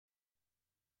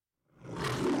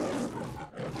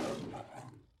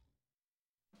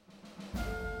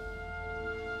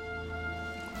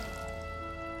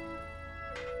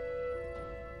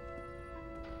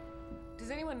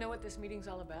anyone know what this meeting's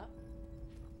all about?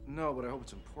 No, but I hope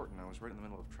it's important. I was right in the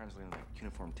middle of translating that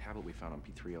cuneiform tablet we found on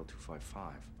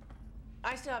P3L255.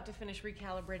 I still have to finish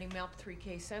recalibrating MALP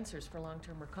 3K sensors for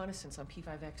long-term reconnaissance on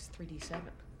P5X 3D7.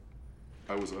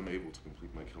 I was unable to complete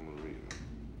my Kernel reading.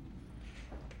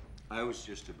 I was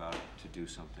just about to do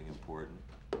something important.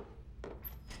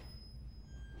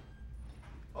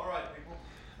 All right, people,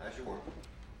 as you were.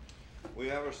 We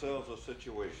have ourselves a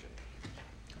situation.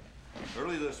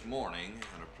 Early this morning,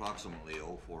 at approximately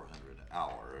 0400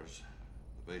 hours,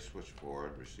 the base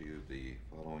switchboard received the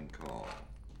following call.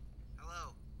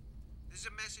 Hello. This is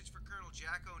a message for Colonel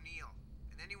Jack O'Neill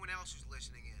and anyone else who's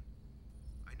listening in.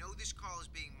 I know this call is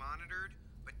being monitored,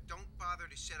 but don't bother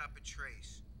to set up a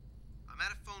trace. I'm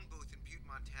at a phone booth in Butte,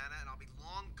 Montana, and I'll be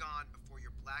long gone before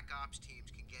your Black Ops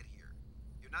teams can get here.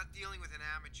 You're not dealing with an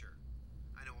amateur.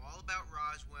 I know all about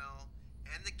Roswell,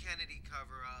 and the Kennedy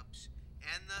cover-ups,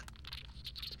 and the...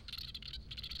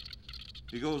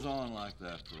 He goes on like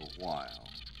that for a while.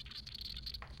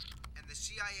 And the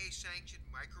CIA-sanctioned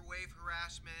microwave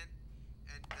harassment,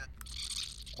 and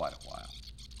the... Quite a while.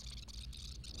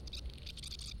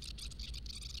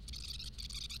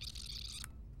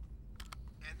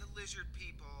 And the lizard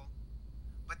people.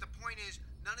 But the point is,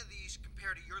 none of these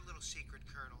compare to your little secret,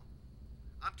 Colonel.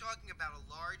 I'm talking about a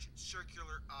large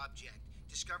circular object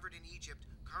discovered in Egypt,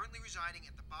 currently residing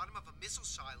at the bottom of a missile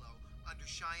silo under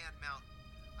Cheyenne Mountain.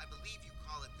 I believe you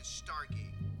call it the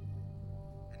Stargate.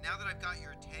 And now that I've got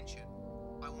your attention,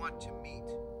 I want to meet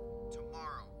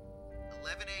tomorrow,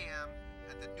 11 a.m.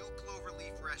 at the New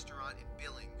Cloverleaf restaurant in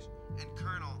Billings. And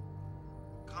Colonel,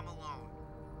 come alone.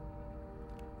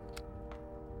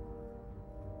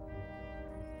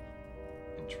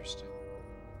 Interesting.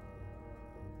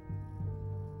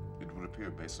 It would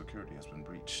appear base security has been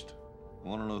breached. I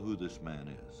want to know who this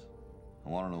man is. I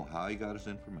want to know how he got his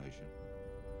information.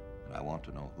 And I want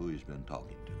to know who he's been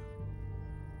talking to.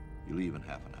 You leave in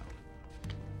half an hour.